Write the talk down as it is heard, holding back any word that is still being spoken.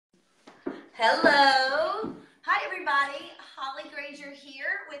Hello. Hi, everybody. Holley Grainger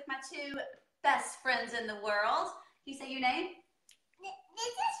here with my two best friends in the world. Can you say your name? This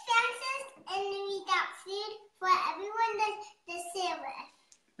is Frances, and we got food for everyone to share with.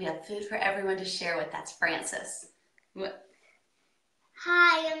 We have food for everyone to share with. That's Frances. What?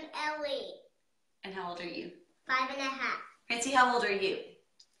 Hi, I'm Ellie. And how old are you? 5.5. Francie, how old are you?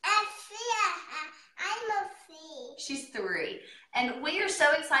 I'm 3.5. I'm a 3. She's 3. And we are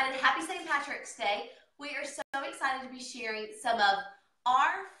so excited. Happy St. Patrick's Day. We are so excited to be sharing some of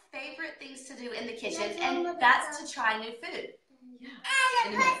our favorite things to do in the kitchen, and that's to try new food. Yeah.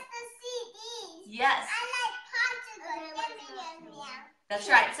 And press the CDs. Yes. I like Portugal. That's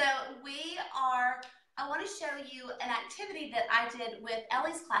right. So I want to show you an activity that I did with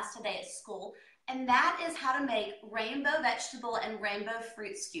Ellie's class today at school, and that is how to make rainbow vegetable and rainbow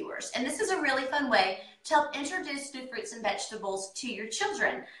fruit skewers. And this is a really fun way to help introduce new fruits and vegetables to your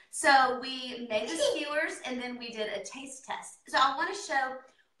children. So we made the skewers, and then we did a taste test. So I want to show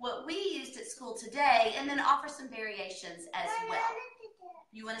what we used at school today, and then offer some variations as well.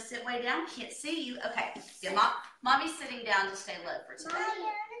 You want to sit way down? Can't see you. Okay. Yeah, Mommy's sitting down to stay low for today.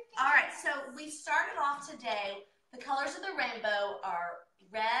 All right, so we started off today. The colors of the rainbow are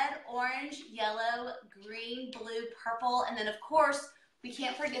red, orange, yellow, green, blue, purple, and then of course, we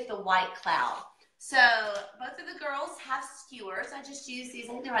can't forget the white cloud. So both of the girls have skewers. I just used these, I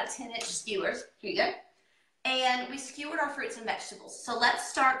think they're about 10-inch skewers. Here you go. And we skewered our fruits and vegetables. So let's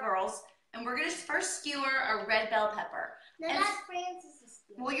start, girls. And we're gonna first skewer a red bell pepper. No, that's Frances'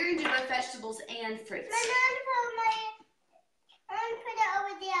 skewer. Well, you're gonna do both vegetables and fruits. I'm gonna put it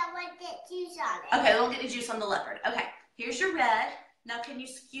over there. I want to get juice on it. Okay, we'll get the juice on the leopard. Okay, here's your red. Now can you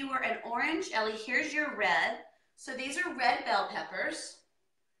skewer an orange? Ellie, here's your red. So these are red bell peppers.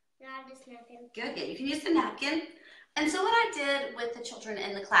 No, I'm just napkin. Good, you can use the napkin. And so what I did with the children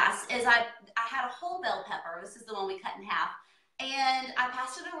in the class is I had a whole bell pepper. This is the one we cut in half. And I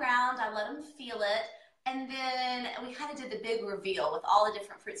passed it around, I let them feel it. And then we kind of did the big reveal with all the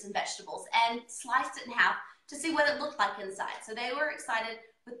different fruits and vegetables and sliced it in half to see what it looked like inside. So they were excited.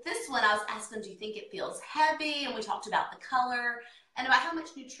 With this one, I was asking them, do you think it feels heavy? And we talked about the color and about how much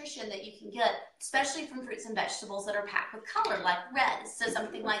nutrition that you can get, especially from fruits and vegetables that are packed with color, like red. So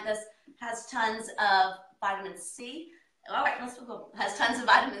something like this has tons of vitamin C. All right, let's go. Has tons of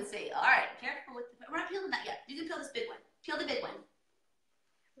vitamin C. All right, careful with the, we're not peeling that yet. You can peel this big one. Peel the big one.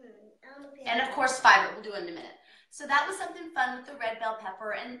 And of course, fiber. We'll do it in a minute. So that was something fun with the red bell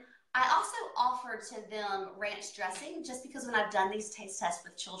pepper. And I also offered to them ranch dressing, just because when I've done these taste tests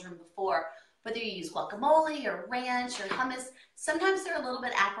with children before, whether you use guacamole or ranch or hummus, sometimes they're a little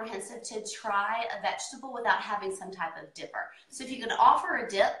bit apprehensive to try a vegetable without having some type of dipper. So if you can offer a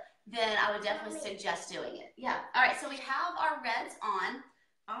dip, then I would definitely suggest doing it. Yeah. All right, so we have our reds on.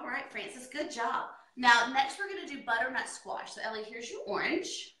 All right, Frances, good job. Now, next we're going to do butternut squash. So, Ellie, here's your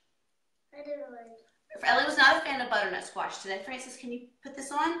orange. I did orange. Ellie was not a fan of butternut squash today. Frances, can you put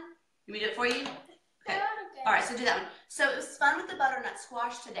this on? Let me do it for you? Okay. All right, so do that one. So it was fun with the butternut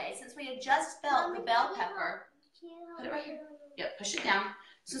squash today. Since we had just felt the bell pepper, put it right here. Yep, push it down.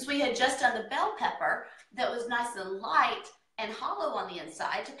 Since we had just done the bell pepper that was nice and light and hollow on the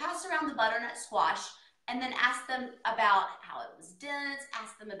inside, to pass around the butternut squash and then ask them about how it was dense,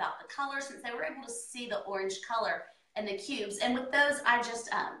 ask them about the color, since they were able to see the orange color and the cubes. And with those, I just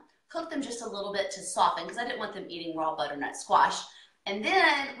cooked them just a little bit to soften, because I didn't want them eating raw butternut squash. And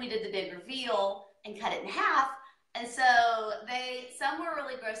then we did the big reveal and cut it in half. And so some were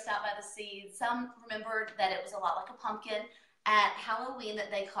really grossed out by the seeds. Some remembered that it was a lot like a pumpkin at Halloween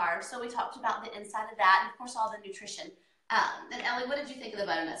that they carved. So we talked about the inside of that and, of course, all the nutrition. And Ellie, what did you think of the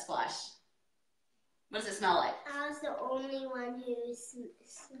butternut squash? What does it smell like? I was the only one who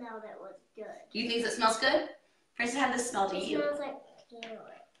smelled it was good. You think it smells good? Frances, how does this smell to you? It smells like cantaloupe.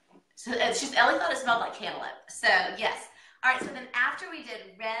 So Ellie thought it smelled like cantaloupe. So, yes. All right, so then after we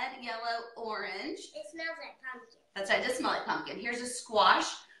did red, yellow, orange. It smells like pumpkin. That's right, it does smell like pumpkin. Here's a squash.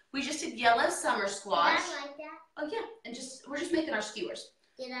 We just did yellow summer squash. Did I like that? Oh, yeah, and we're just making our skewers.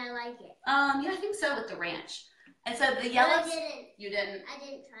 Did I like it? Yeah, I think so with the ranch. And so the yellow. I didn't. You didn't? I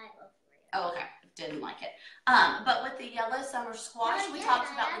didn't try it before. Oh, okay. Didn't like it. But with the yellow summer squash, we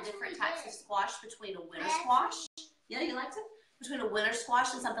talked about the different types of squash between a winter squash. Yeah, you liked it? Between a winter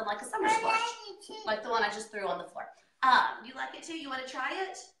squash and something like a summer squash. Like the one I just threw on the floor. You like it too? You want to try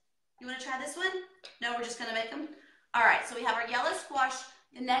it? You want to try this one? No, we're just going to make them? All right, so we have our yellow squash.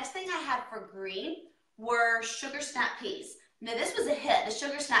 The next thing I had for green were sugar snap peas. Now, this was a hit, the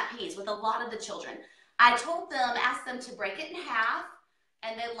sugar snap peas, with a lot of the children. I told them, asked them to break it in half,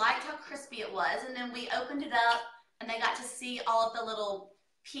 and they liked how crispy it was. And then we opened it up, and they got to see all of the little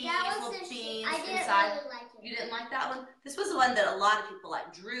peas, that little was beans I didn't inside. really like it. You didn't like that one? This was the one that a lot of people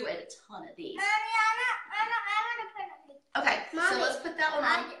like. Drew ate a ton of these. Mommy, I want to put on these. Okay, Mommy, so let's put that one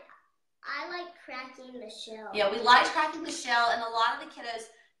on. I like cracking the shell. Yeah, we liked cracking the shell, and a lot of the kiddos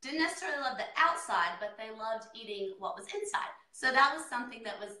didn't necessarily love the outside, but they loved eating what was inside. So that was something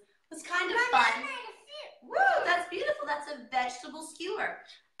that was kind of fun. Woo, that's beautiful. That's a vegetable skewer.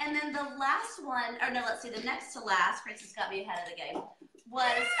 And then the last one, or no, let's see, the next to last, Frances got me ahead of the game,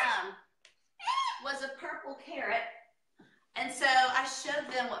 was a purple carrot. And so I showed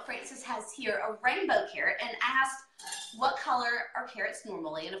them what Frances has here, a rainbow carrot, and asked what color are carrots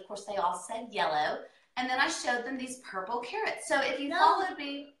normally. And of course, they all said yellow. And then I showed them these purple carrots. So if you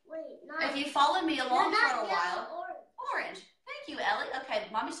followed me, along for a while, orange. Thank you, Ellie. Okay,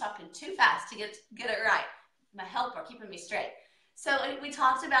 Mommy's talking too fast to get it right. My helper keeping me straight. So we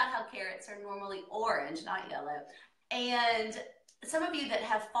talked about how carrots are normally orange, not yellow. And some of you that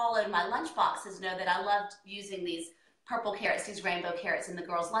have followed my lunch boxes know that I loved using these purple carrots, these rainbow carrots in the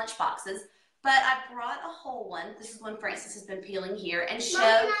girls' lunch boxes. But I brought a whole one. This is one Frances has been peeling here and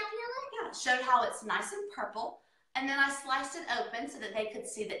showed how it's nice and purple. And then I sliced it open so that they could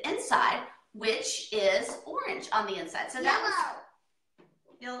see the inside, which is orange on the inside. So that was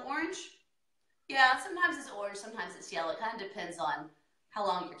yellow orange. Yeah, sometimes it's orange, sometimes it's yellow. It kind of depends on how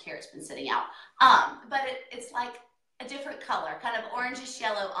long your carrot's been sitting out. But it's like a different color, kind of orangish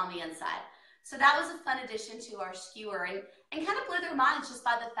yellow on the inside. So that was a fun addition to our skewer and kind of blew their minds just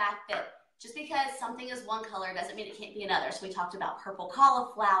by the fact that just because something is one color doesn't mean it can't be another. So we talked about purple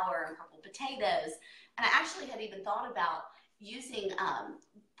cauliflower and purple potatoes. And I actually had even thought about using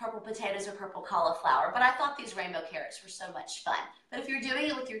purple potatoes or purple cauliflower, but I thought these rainbow carrots were so much fun. But if you're doing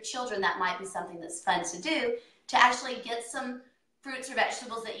it with your children, that might be something that's fun to do, to actually get some fruits or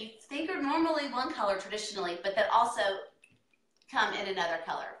vegetables that you think are normally one color traditionally, but that also come in another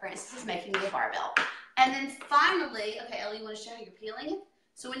color. Frances is making me a barbell. And then finally, okay, Ellie, you want to show how you're peeling it?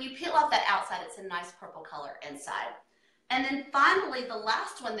 So when you peel off that outside, it's a nice purple color inside. And then finally, the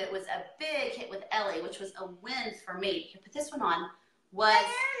last one that was a big hit with Ellie, which was a win for me, to put this one on, was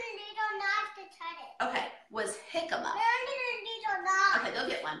was jicama. Okay, go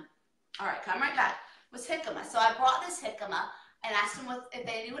get one. All right, come right back. Was jicama. So I brought this jicama and asked them if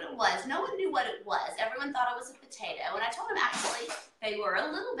they knew what it was. No one knew what it was. Everyone thought it was a potato. And I told them actually they were a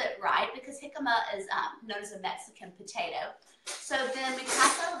little bit right because jicama is known as a Mexican potato. So then we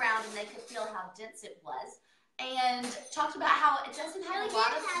passed that around and they could feel how dense it was. And talked about how it doesn't have a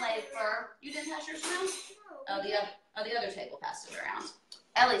lot of flavor. You didn't pass yours around? No. Oh, the other table passed it around.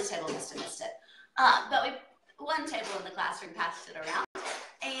 Ellie's table must have missed it. But one table in the classroom passed it around.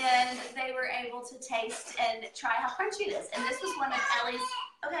 And they were able to taste and try how crunchy it is. And this was one of Ellie's,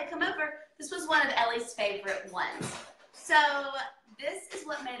 okay, come over. This was one of Ellie's favorite ones. So this is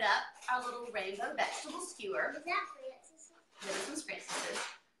what made up our little rainbow vegetable skewer. Is that Frances's? Yeah, this one's Frances's.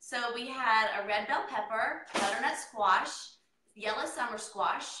 So we had a red bell pepper, butternut squash, yellow summer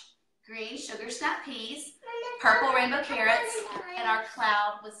squash, green sugar snap peas, purple rainbow carrots, and our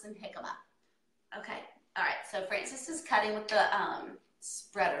cloud with some jicama. Okay, all right, so Frances is cutting with the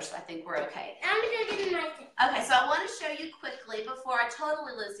spreader, so I think we're okay. I'm going to get a knife. Okay, so I want to show you quickly before I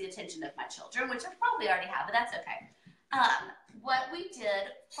totally lose the attention of my children, which I probably already have, but that's okay, what we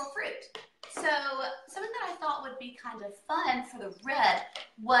did for fruit. So something that I thought would be kind of fun for the red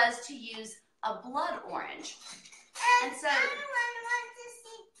was to use a blood orange. And so everyone wants to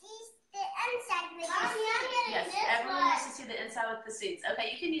see the inside with the seeds. Yes, everyone wants to see the inside with the seeds. Okay,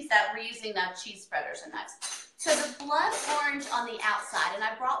 you can use that. We're using cheese spreaders and knives. So the blood orange on the outside, and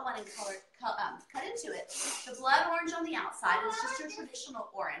I brought one and cut into it. The blood orange on the outside is just your traditional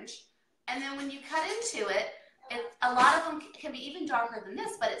orange. And then when you cut into it, a lot of them can be even darker than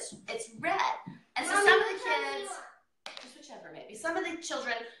this, but it's red. And so some of the kids, just whichever maybe, some of the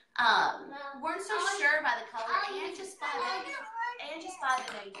children weren't so sure by the color and just by the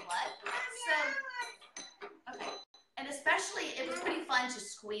name blood. So, okay. And especially, it was pretty fun to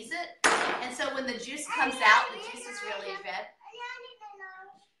squeeze it. And so when the juice comes out, the juice is really red.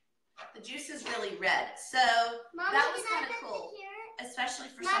 The juice is really red. So that was kind of cool, especially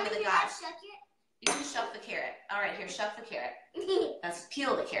for some of the guys. You can shuck the carrot. All right, here, shuck the carrot. Let's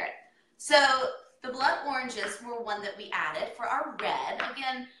peel the carrot. So the blood oranges were one that we added for our red.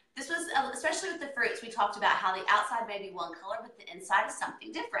 Again, this was, especially with the fruits, we talked about how the outside may be one color, but the inside is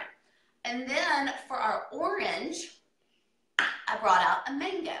something different. And then for our orange, I brought out a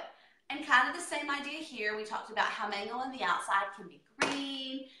mango. And kind of the same idea here. We talked about how mango on the outside can be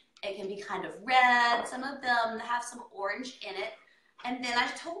green. It can be kind of red. Some of them have some orange in it. And then I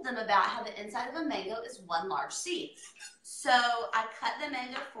told them about how the inside of a mango is one large seed. So I cut the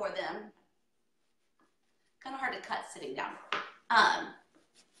mango for them. Kind of hard to cut sitting down.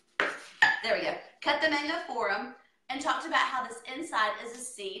 There we go. Cut the mango for them and talked about how this inside is a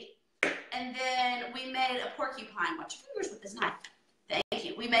seed. And then we made a porcupine. Watch your fingers with this knife. Thank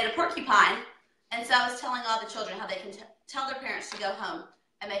you. We made a porcupine. And so I was telling all the children how they can tell their parents to go home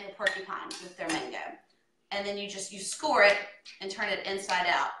and make a porcupine with their mango. And then you score it and turn it inside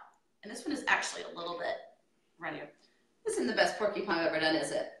out. And this one is actually a little bit right here. This isn't the best porcupine I've ever done,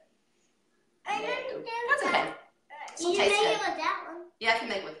 is it? I don't do That's okay. You made it with that one. Yeah, I can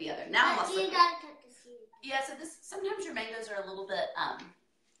make it with the other. Now I'm also. You gotta cut the seed. Yeah, so sometimes your mangoes are a little bit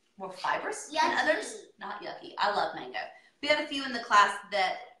more fibrous Yucky. than others. Not yucky. I love mango. We had a few in the class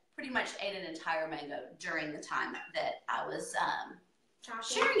that pretty much ate an entire mango during the time that I was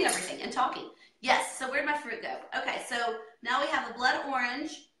sharing everything and talking. Yes, so where'd my fruit go? Okay, so now we have a blood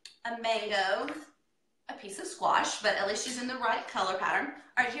orange, a mango, a piece of squash, but at least she's in the right color pattern.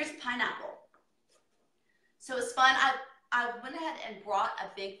 All right, here's pineapple. So it's fun. I went ahead and brought a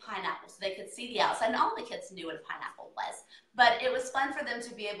big pineapple so they could see the outside. And all the kids knew what a pineapple was. But it was fun for them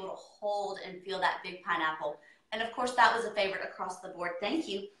to be able to hold and feel that big pineapple. And of course, that was a favorite across the board. Thank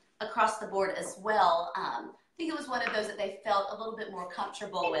you. Across the board as well. I think it was one of those that they felt a little bit more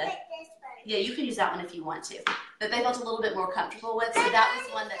comfortable with. Yeah, you can use that one if you want to. That they felt a little bit more comfortable with. So that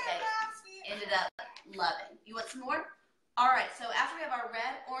was one that they ended up loving. You want some more? All right, so after we have our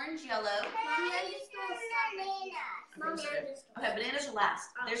red, orange, yellow. Mommy, I just want bananas. Okay, bananas are last.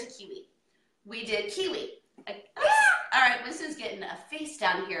 There's a kiwi. We did kiwi. All right, Winston's getting a feast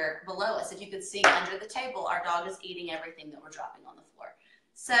down here below us. If you could see under the table, our dog is eating everything that we're dropping on the floor.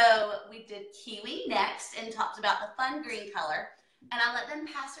 So we did kiwi next and talked about the fun green color. And I let them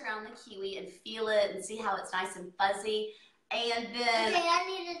pass around the kiwi and feel it and see how it's nice and fuzzy. And then okay, I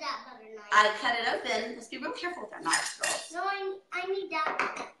needed that butter knife. I cut it open. Let's be real careful with our knives, girls. No, I need that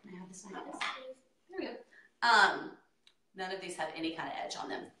one. I have this knife. There we go. None of these have any kind of edge on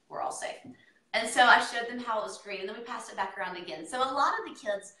them. We're all safe. And so I showed them how it was green, and then we passed it back around again. So a lot of the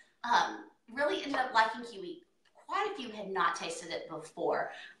kids really ended up liking kiwi. Quite a few had not tasted it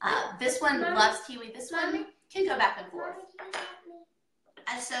before. This one loves kiwi. This one can go back and forth.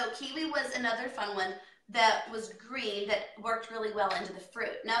 And so kiwi was another fun one that was green that worked really well into the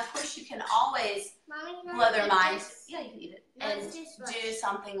fruit. Now, of course, you can always blow their minds. Yeah, you can eat it. And do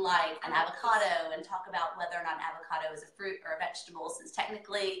something like an avocado and talk about whether or not an avocado is a fruit or a vegetable, since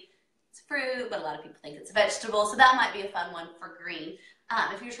technically it's fruit, but a lot of people think it's a vegetable. So that might be a fun one for green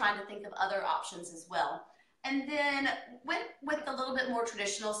if you're trying to think of other options as well. And then went with a little bit more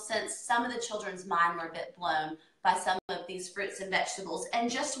traditional, since some of the children's mind were a bit blown by some of these fruits and vegetables, and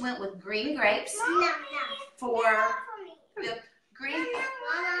just went with green grapes for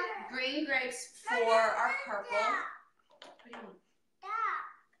green grapes for our purple.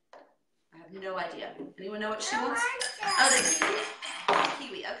 I have no idea. Anyone know what she wants? Oh, the kiwi?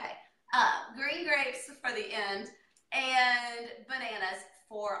 Kiwi, okay. Green grapes for the end, and bananas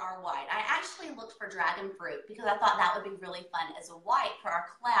for our white. I actually looked for dragon fruit because I thought that would be really fun as a white for our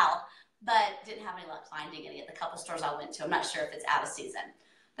cloud, but didn't have any luck finding any at the couple stores I went to. I'm not sure if it's out of season.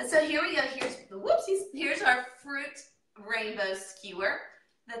 But so here we go. Here's the whoopsies. Here's our fruit rainbow skewer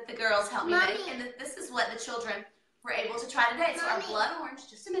that the girls helped me make. And this is what the children were able to try today. So our blood orange,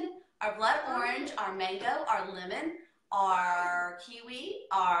 just a minute. Our blood orange, our mango, our lemon, our kiwi,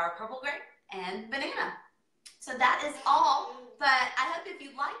 our purple grape, and banana. So that is all. But I hope if you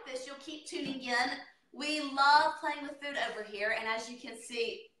like this, you'll keep tuning in. We love playing with food over here. And as you can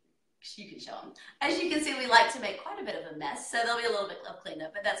see, you can show them. As you can see, we like to make quite a bit of a mess, so there'll be a little bit of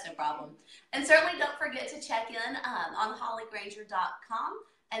cleanup, but that's no problem. And certainly don't forget to check in on holleygrainger.com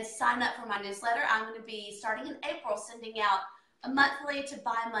and sign up for my newsletter. I'm going to be, starting in April, sending out a monthly to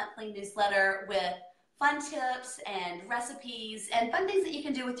bi-monthly newsletter with fun tips and recipes and fun things that you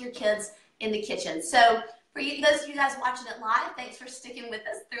can do with your kids in the kitchen. So for you, those of you guys watching it live, thanks for sticking with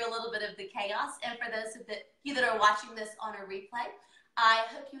us through a little bit of the chaos. And for those of you that are watching this on a replay, I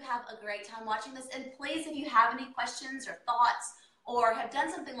hope you have a great time watching this. And please, if you have any questions or thoughts or have done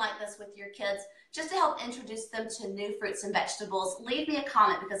something like this with your kids, just to help introduce them to new fruits and vegetables, leave me a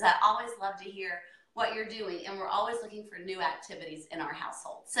comment, because I always love to hear what you're doing. And we're always looking for new activities in our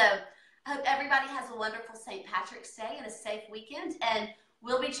household. So I hope everybody has a wonderful St. Patrick's Day and a safe weekend. And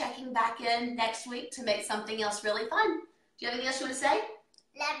we'll be checking back in next week to make something else really fun. Do you have anything else you want to say?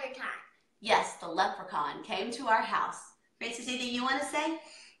 Leprechaun. Yes, the leprechaun came to our house. Frances, anything you want to say?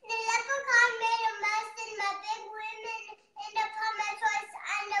 The leprechaun made a mess in my big women in the comments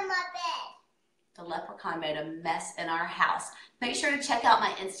under my bed. the leprechaun made a mess in our house. Make sure to check out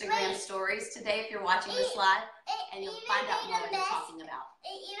my Instagram stories today if you're watching this live, and you'll find out more what I'm talking about.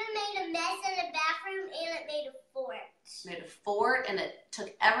 It even made a mess in the bathroom, and it made a fort. Made a fort, and it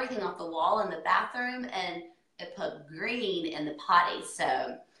took everything off the wall in the bathroom, and it put green in the potty.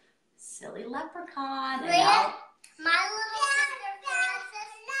 So, silly leprechaun. And now, my little sister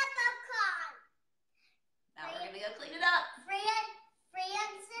Frances, leprechaun. Now we're gonna go clean it up.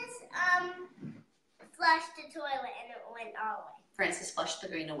 Frances flushed the toilet and it went all away. Frances flushed the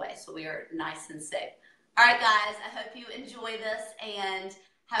green away, so we are nice and safe. All right, guys, I hope you enjoy this and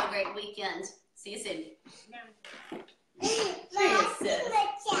have a great weekend. See you soon.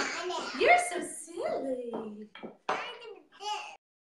 You're so silly.